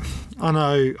 like, I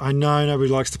know nobody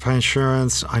likes to pay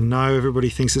insurance. I know everybody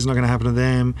thinks it's not going to happen to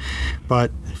them.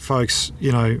 But, folks,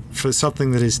 for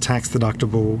something that is tax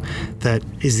deductible, that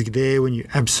is there when you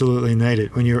absolutely need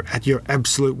it, when you're at your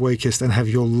absolute weakest and have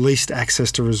your least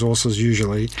access to resources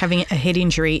usually. Having a head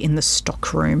injury in the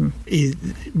stockroom.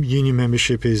 Union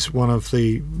membership is one of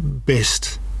the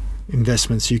best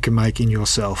investments you can make in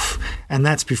yourself, and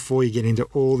that's before you get into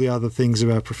all the other things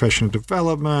about professional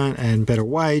development and better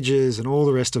wages and all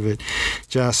the rest of it.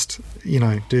 Just do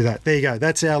that. There you go.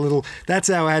 That's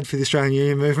our ad for the Australian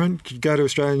Union movement. Go to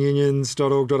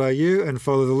australianunions.org.au and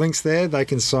follow the links there. They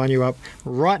can sign you up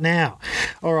right now.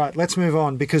 All right, let's move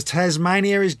on, because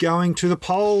Tasmania is going to the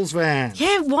polls, Van.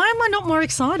 Yeah, why am I not more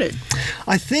excited?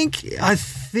 I think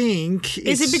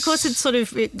is it because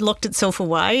it locked itself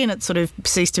away and it sort of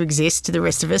ceased to exist to the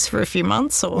rest of us for a few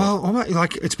months? Or? Well,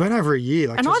 it's been over a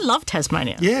year. And I love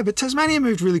Tasmania. Yeah, but Tasmania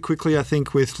moved really quickly, I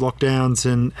think, with lockdowns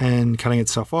and cutting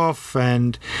itself off.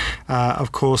 And,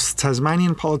 of course,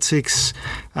 Tasmanian politics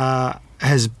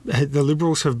the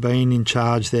Liberals have been in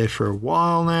charge there for a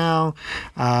while now,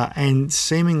 and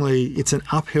seemingly it's an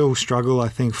uphill struggle, I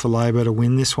think, for Labor to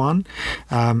win this one,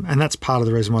 and that's part of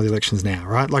the reason why the election's now,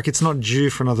 right? Like, it's not due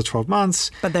for another 12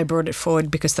 months. But they brought it forward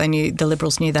because the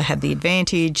Liberals knew they had the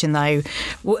advantage, and they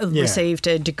received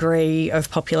a degree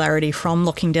of popularity from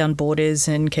locking down borders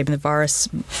and keeping the virus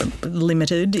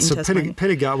limited in Tasmania.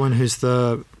 Peter Gutwein, who's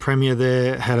the Premier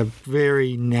there, had a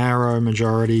very narrow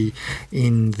majority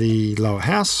in the lower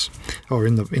house, or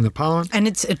in the parliament, and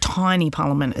it's a tiny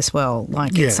parliament as well.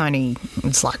 Like it's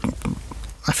like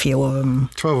a few of them,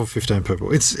 12 or 15 people.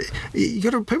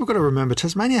 People got to remember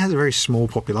Tasmania has a very small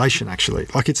population. Actually,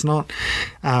 like it's not.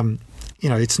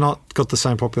 It's not got the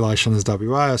same population as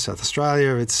WA or South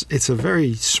Australia. It's a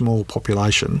very small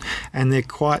population, and they're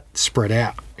quite spread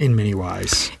out in many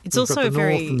ways. It's We've also got the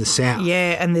north and the south.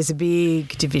 Yeah, and there's a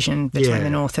big division between the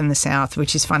north and the south,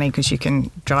 which is funny because you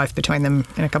can drive between them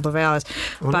in a couple of hours.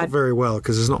 Well, not very well,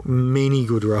 because there's not many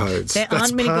good roads. There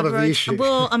aren't many good roads. The issue.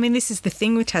 Well, I mean, this is the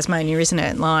thing with Tasmania, isn't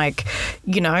it? Like,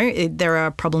 there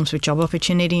are problems with job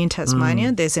opportunity in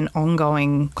Tasmania. There's an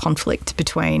ongoing conflict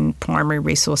between primary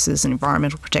resources and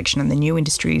environmental protection and the new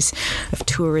industries of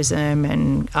tourism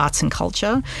and arts and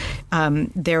culture.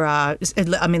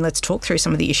 Let's talk through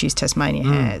some of the issues Tasmania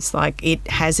has. Like, it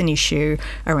has an issue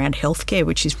around healthcare,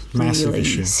 which is really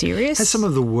serious. It has some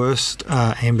of the worst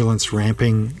ambulance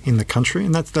ramping in the country,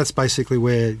 and that's basically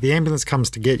where the ambulance comes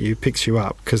to get you, picks you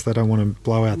up because they don't want to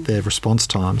blow out their response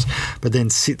times, but then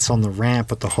sits on the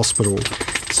ramp at the hospital,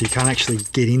 so you can't actually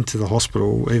get into the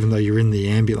hospital even though you're in the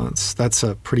ambulance. That's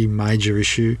a pretty major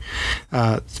issue.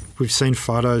 We've seen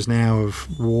photos now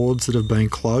of wards that have been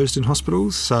closed in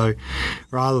hospitals. So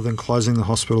rather than closing the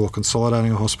hospital or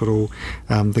consolidating a hospital,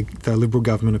 the Liberal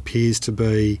government appears to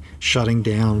be shutting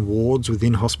down wards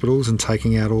within hospitals and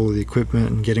taking out all of the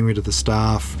equipment and getting rid of the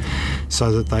staff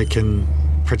so that they can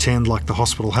pretend like the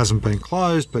hospital hasn't been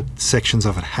closed, but sections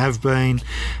of it have been.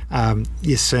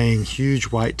 You're seeing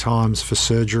huge wait times for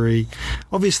surgery.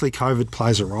 Obviously, COVID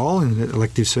plays a role, and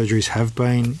elective surgeries have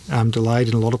been delayed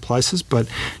in a lot of places, but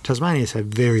Tasmania's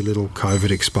had very little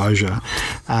COVID exposure.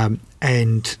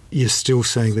 And you're still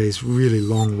seeing these really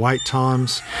long wait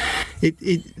times.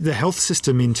 The health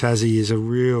system in Tassie is a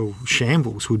real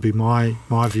shambles, would be my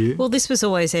view. Well, this was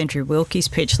always Andrew Wilkie's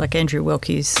pitch. Like, Andrew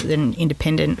Wilkie's an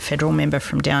independent federal member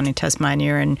from down in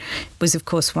Tasmania, and was, of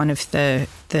course, one of the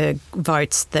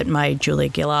votes that made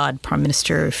Julia Gillard Prime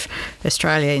Minister of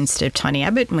Australia instead of Tony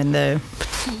Abbott when the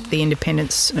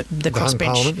independents, the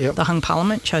crossbench, the hung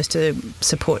parliament chose to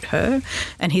support her.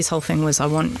 And his whole thing was, I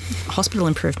want hospital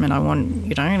improvement, I want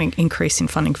an increase in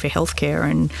funding for healthcare,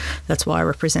 and that's why I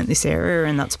represent this area,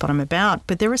 and that's what I'm about.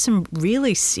 But there are some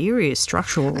really serious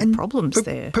structural problems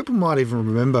there. People might even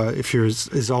remember, if you're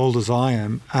as old as I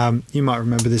am, you might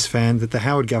remember this, Van, that the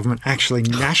Howard government actually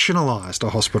nationalised a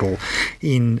hospital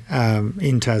in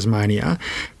Tasmania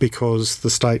because the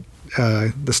state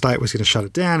the state was going to shut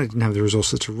it down. It didn't have the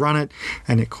resources to run it,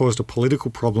 and it caused a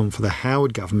political problem for the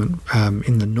Howard government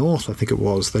in the north, I think it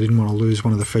was. They didn't want to lose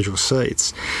one of the federal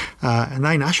seats, and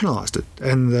they nationalised it.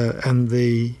 And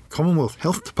the Commonwealth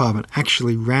Health Department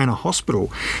actually ran a hospital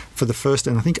for the first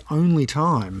and I think only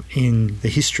time in the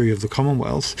history of the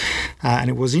Commonwealth, and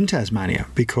it was in Tasmania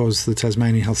because the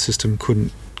Tasmanian health system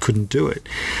couldn't do it.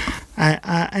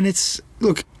 And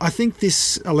look, I think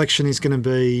this election is going to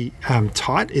be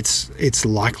tight. It's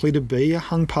likely to be a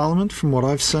hung parliament from what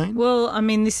I've seen. Well, I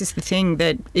mean, this is the thing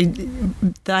that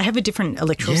they have a different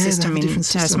electoral system in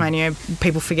Tasmania.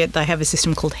 People forget they have a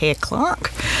system called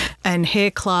Hare-Clark, and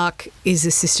Hare-Clark is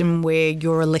a system where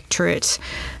your electorate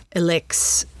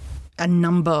elects a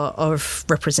number of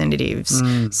representatives.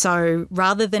 So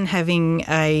rather than having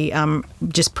a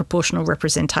just proportional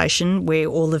representation where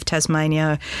all of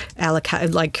Tasmania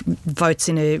votes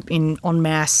in en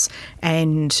masse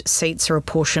and seats are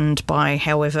apportioned by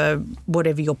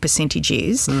whatever your percentage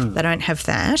is, they don't have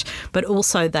that. But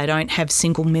also they don't have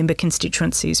single member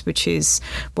constituencies, which is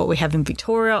what we have in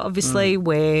Victoria, obviously,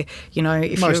 where,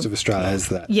 most of Australia has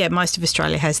that. Yeah, most of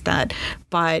Australia has that.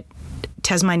 But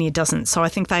Tasmania doesn't. So I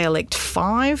think they elect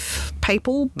 5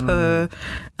 people per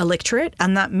electorate,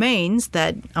 and that means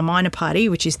that a minor party,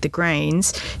 which is the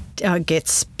Greens,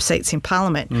 gets seats in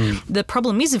Parliament. The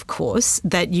problem is, of course,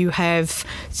 that you have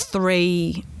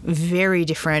 3 very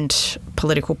different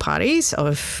political parties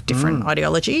of different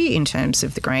ideology in terms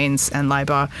of the Greens and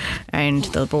Labor and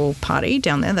the Liberal Party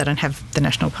down there. They don't have the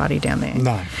National Party down there.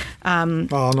 No.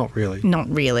 Not really. Not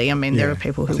really. I mean, there are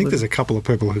people who I think there's a couple of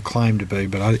people who claim to be,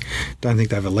 but I don't think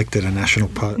they've elected a National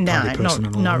Party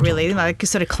person. Not really. They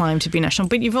sort of claim to be national.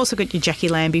 But you've also got your Jackie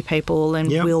Lambie people and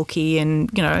Wilkie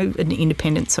and, an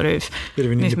independent sort of bit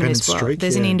of an independent streak.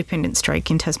 There's an independent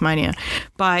streak in Tasmania.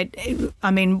 But,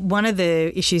 I mean, one of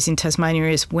the issues in Tasmania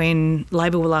is when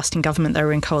Labor were last in government, they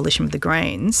were in coalition with the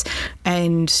Greens,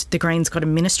 and the Greens got a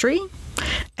ministry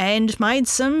and made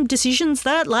some decisions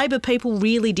that Labor people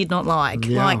really did not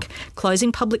like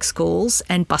closing public schools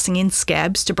and bussing in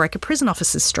scabs to break a prison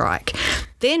officers' strike.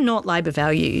 They're not Labor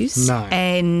values. No.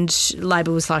 And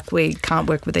Labor was like, we can't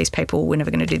work with these people, we're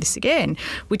never going to do this again,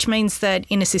 which means that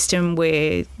in a system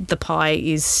where the pie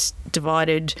is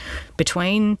divided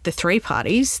between the 3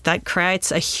 parties, that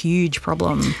creates a huge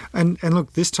problem. And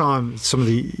look, this time, some of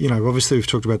the, obviously we've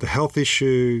talked about the health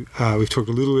issue, we've talked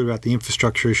a little bit about the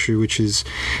infrastructure issue, which is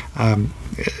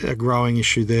a growing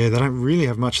issue there. They don't really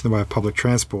have much in the way of public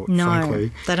transport, frankly.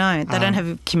 No, they don't. They don't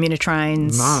have commuter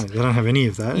trains. No, they don't have any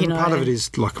of that. And part of it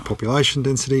is like a population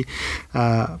density,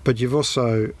 but you've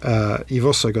also got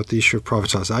the issue of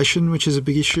privatisation, which is a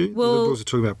big issue. Well, the Liberals are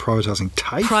talking about privatising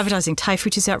TAFE. Privatising TAFE,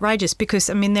 which is outrageous because,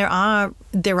 I mean, there are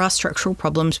structural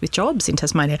problems with jobs in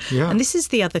Tasmania. Yeah. And this is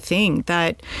the other thing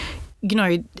that,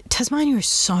 Tasmania is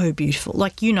so beautiful.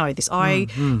 Like, this.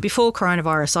 Before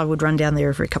coronavirus, I would run down there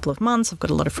every couple of months. I've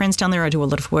got a lot of friends down there. I do a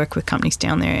lot of work with companies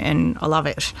down there and I love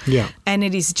it. Yeah. And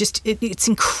it is just, it's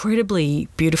incredibly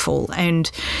beautiful. And,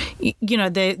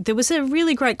 there was a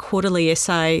really great quarterly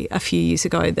essay a few years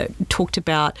ago that talked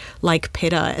about Lake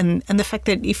Pedder and the fact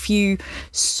that if you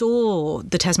saw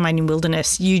the Tasmanian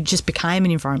wilderness, you just became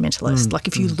an environmentalist. Like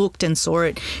if you looked and saw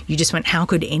it, you just went, how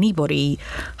could anybody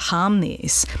harm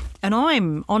this? And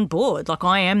I'm on board. Like,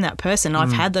 I am that person.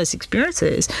 I've had those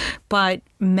experiences. But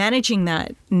managing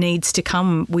that needs to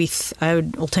come with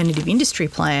an alternative industry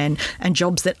plan and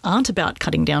jobs that aren't about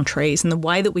cutting down trees, and the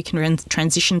way that we can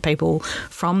transition people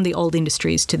from the old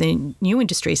industries to the new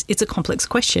industries. It's a complex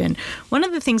question. One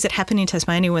of the things that happened in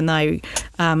Tasmania when they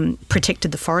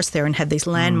protected the forest there and had these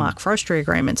landmark forestry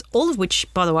agreements, all of which,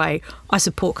 by the way, I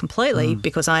support completely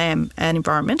because I am an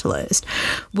environmentalist,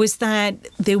 was that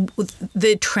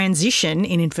the transition,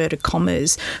 in inverted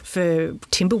commas, for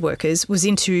timber workers was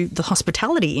into the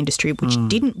hospitality industry, which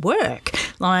didn't work.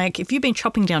 Like, if you've been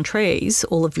chopping down trees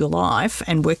all of your life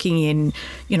and working in,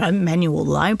 manual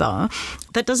labour,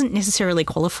 that doesn't necessarily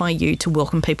qualify you to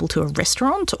welcome people to a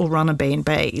restaurant or run a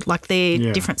B&B. Like,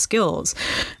 they're different skills.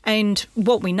 And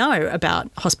what we know about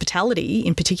hospitality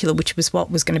in particular, which was what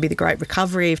was going to be the great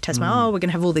recovery of Tasmania, we're going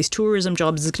to have all these tourism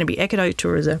jobs, there's going to be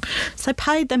ecotourism. So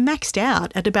they maxed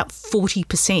out at about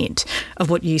 40% of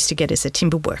what you used to get as a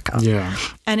timber worker. Yeah.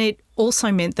 And it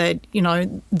also meant that,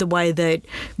 the way that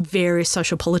various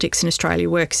social politics in Australia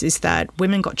works is that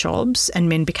women got jobs and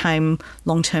men became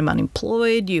long-term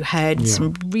unemployed. You had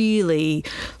some really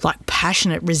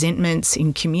passionate resentments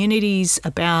in communities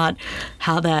about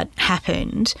how that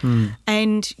happened.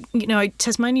 And,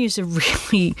 Tasmania is a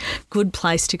really good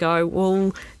place to go,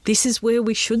 well, this is where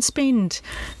we should spend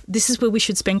this is where we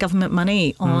should spend government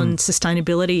money on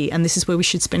sustainability, and this is where we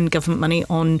should spend government money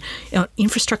on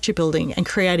infrastructure building and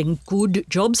creating good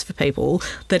jobs for people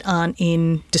that aren't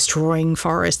in destroying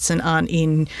forests and aren't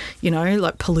in,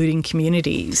 like polluting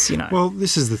communities, Well,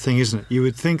 this is the thing, isn't it? You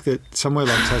would think that somewhere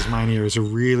like Tasmania is a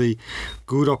really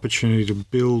good opportunity to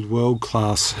build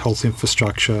world-class health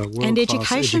infrastructure,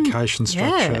 world-class education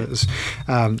structures,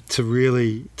 to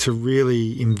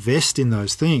really invest in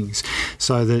those things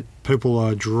so that people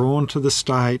are drawn to the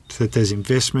state, that there's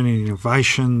investment in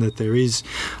innovation, that there is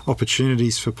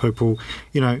opportunities for people.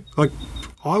 Like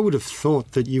I would have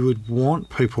thought that you would want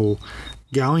people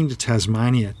going to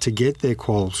Tasmania to get their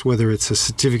quals, whether it's a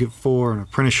certificate for an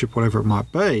apprenticeship, whatever it might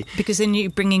be. Because then you're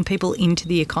bringing people into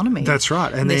the economy. That's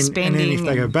right. And then if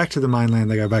they go back to the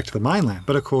mainland, they go back to the mainland.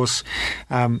 But of course,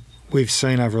 we've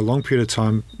seen over a long period of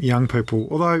time young people,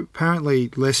 although apparently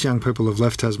less young people have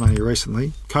left Tasmania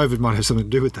recently. COVID might have something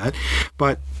to do with that.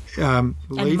 But and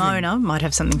Mona might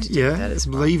have something to do with that as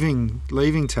well.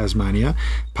 Leaving Tasmania,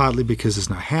 partly because there's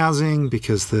no housing,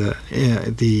 because the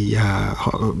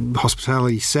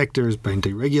hospitality sector has been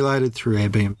deregulated through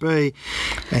Airbnb.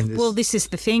 Well, this is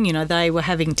the thing, they were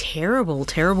having terrible,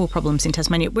 terrible problems in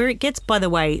Tasmania, where it gets, by the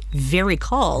way, very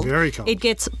cold. Very cold. It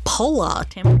gets polar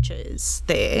temperatures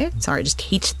there. Sorry, I just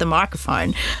hit the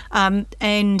microphone.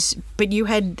 But you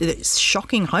had this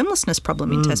shocking homelessness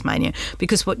problem in Tasmania,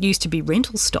 because what used to be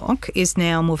rental stock is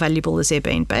now more valuable as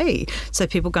Airbnb. So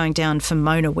people going down for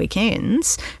Mona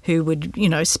weekends who would,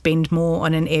 spend more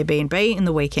on an Airbnb in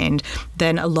the weekend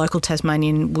than a local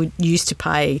Tasmanian would used to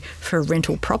pay for a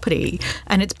rental property.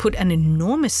 And it's put an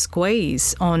enormous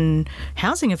squeeze on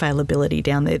housing availability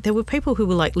down there. There were people who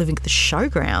were like living at the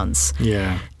showgrounds.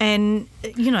 Yeah. And,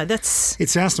 that's... It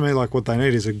sounds to me like what they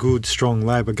need is a good, strong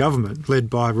Labor government led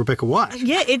by Rebecca White.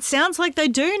 Yeah, it sounds like they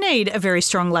do need a very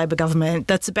strong Labor government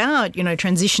that's about,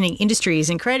 transitioning industries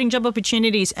and creating job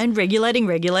opportunities and regulating.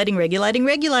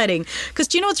 Because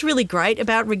do you know what's really great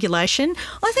about regulation?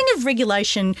 I think of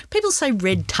regulation, people say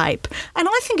red tape, and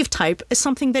I think of tape as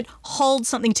something that holds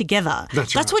something together.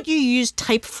 That's right. What you use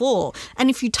tape for. And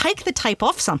if you take the tape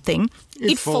off something,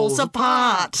 it falls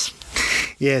apart.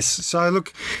 Yes. So,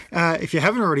 look, if you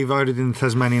haven't already voted in the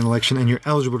Tasmanian election and you're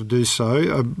eligible to do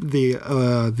so,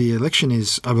 the election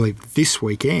is, I believe, this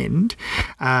weekend.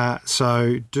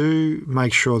 So do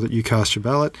make sure that you cast your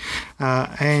ballot.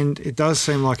 And it does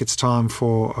seem like it's time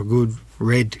for a good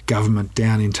red government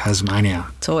down in Tasmania.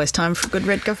 It's always time for a good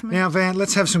red government. Now, Van,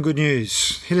 let's have some good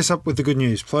news. Hit us up with the good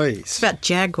news, please. It's about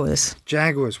jaguars.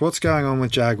 Jaguars. What's going on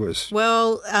with jaguars?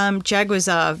 Well, jaguars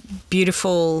are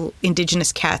beautiful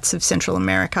indigenous cats of Central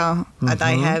America.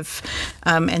 They have,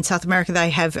 and South America,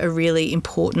 they have a really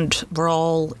important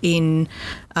role in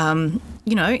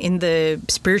in the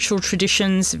spiritual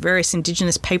traditions, various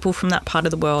indigenous people from that part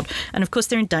of the world. And, of course,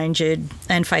 they're endangered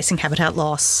and facing habitat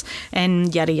loss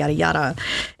and yada, yada, yada.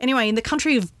 Anyway, in the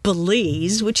country of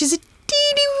Belize, which is a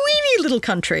teeny-weeny little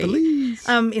country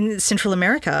in Central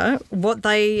America, what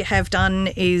they have done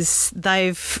is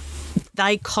they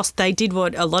did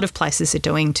what a lot of places are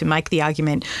doing to make the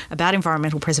argument about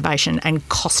environmental preservation and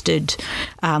costed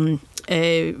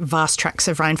vast tracts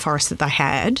of rainforest that they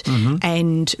had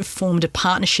and formed a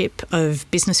partnership of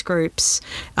business groups,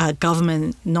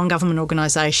 government, non-government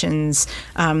organisations,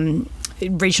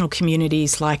 regional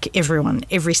communities, like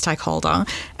every stakeholder,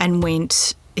 and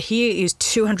went... Here is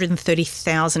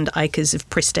 230,000 acres of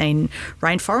pristine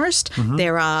rainforest.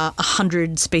 There are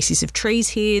 100 species of trees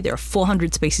here. There are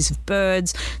 400 species of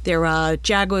birds. There are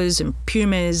jaguars and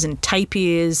pumas and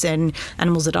tapirs and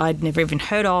animals that I'd never even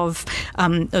heard of.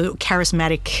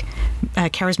 Charismatic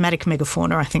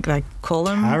megafauna, I think they call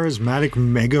them. Charismatic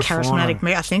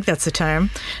megafauna. I think that's the term.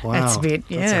 Wow. That's a bit,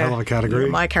 That's a hell of a category.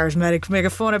 My charismatic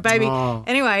megafauna, baby. Oh.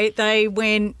 Anyway, they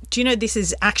went, do you know this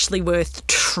is actually worth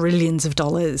trillions of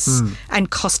dollars and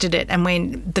costed it. And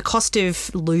when the cost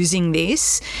of losing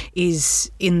this is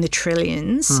in the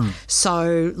trillions,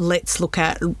 so let's look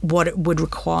at what it would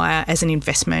require as an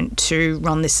investment to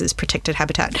run this as protected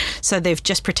habitat. So they've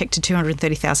just protected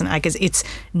 230,000 acres. It's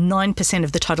 9%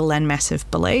 of the total land mass of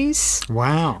Belize.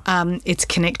 Wow. It's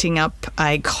connecting up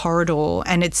a corridor,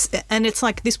 and it's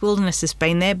like this wilderness has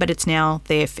been there, but it's now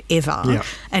there forever. Yep.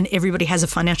 And everybody has a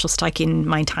financial stake in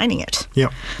maintaining it.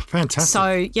 Yep. Fantastic.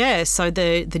 So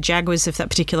the jaguars of that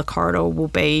particular corridor will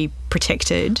be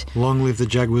protected. Long live the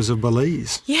Jaguars of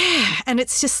Belize. Yeah, and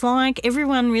it's just like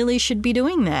everyone really should be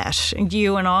doing that.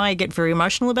 You and I get very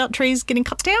emotional about trees getting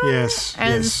cut down. Yes,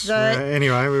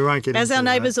 anyway, we won't get into as our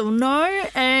neighbours all know,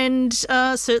 and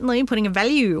certainly putting a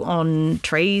value on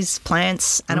trees,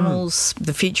 plants, animals,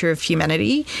 the future of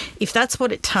humanity. If that's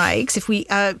what it takes, if we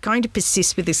are going to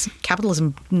persist with this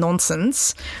capitalism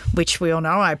nonsense, which we all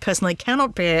know I personally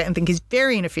cannot bear and think is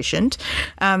very inefficient,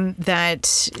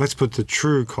 that... Let's put the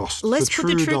true cost. Let's put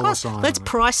the true cost. Let's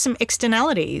price some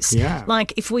externalities. Yeah.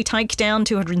 Like if we take down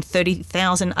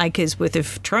 230,000 acres worth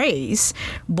of trees,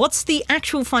 what's the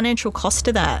actual financial cost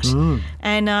to that?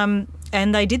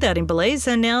 And they did that in Belize,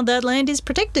 and now that land is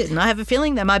protected. And I have a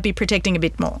feeling they might be protecting a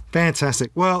bit more.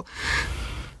 Fantastic. Well,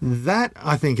 that,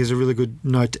 I think, is a really good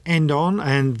note to end on,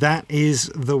 and that is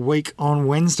the Week on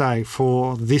Wednesday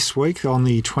for this week on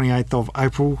the 28th of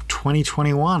April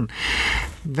 2021.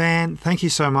 Van, thank you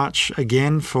so much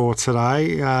again for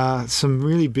today. Some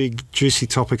really big, juicy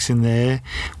topics in there.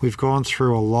 We've gone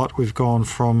through a lot. We've gone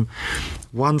from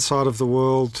one side of the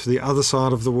world to the other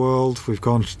side of the world. We've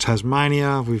gone to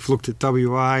Tasmania. We've looked at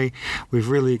WA. We've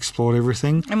really explored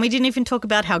everything. And we didn't even talk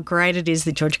about how great it is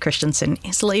that George Christensen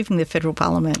is leaving the federal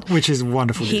parliament. Which is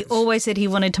wonderful. He always said he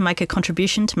wanted to make a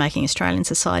contribution to making Australian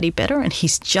society better, and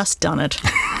he's just done it.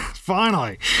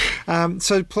 Finally.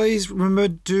 So please remember,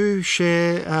 do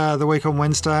share the Week on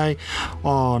Wednesday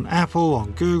on Apple,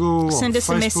 on Google, Send on us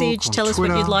Facebook, a message. Tell us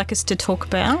Twitter. what you'd like us to talk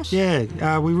about.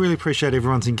 Yeah, we really appreciate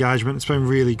everyone's engagement. It's been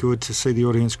really good to see the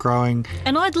audience growing.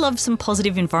 And I'd love some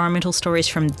positive environmental stories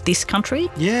from this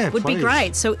country. Yeah, would please. be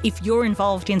great. So if you're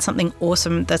involved in something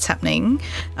awesome that's happening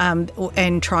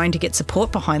and trying to get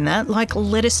support behind that,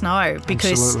 let us know.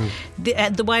 Because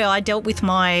the way I dealt with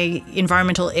my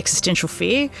environmental existential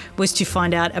fear was to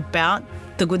find out about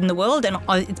the good in the world, and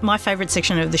my favourite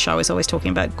section of the show is always talking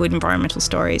about good environmental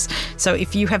stories. So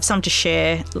if you have some to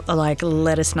share,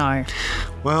 let us know.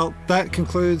 Well, that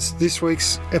concludes this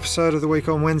week's episode of The Week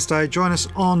on Wednesday. Join us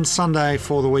on Sunday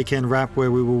for the Weekend Wrap,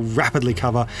 where we will rapidly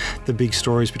cover the big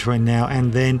stories between now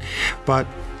and then. But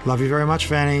love you very much,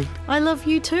 Vanny. I love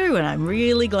you too, and I'm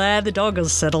really glad the dog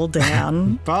has settled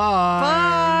down. Bye.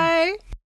 Bye.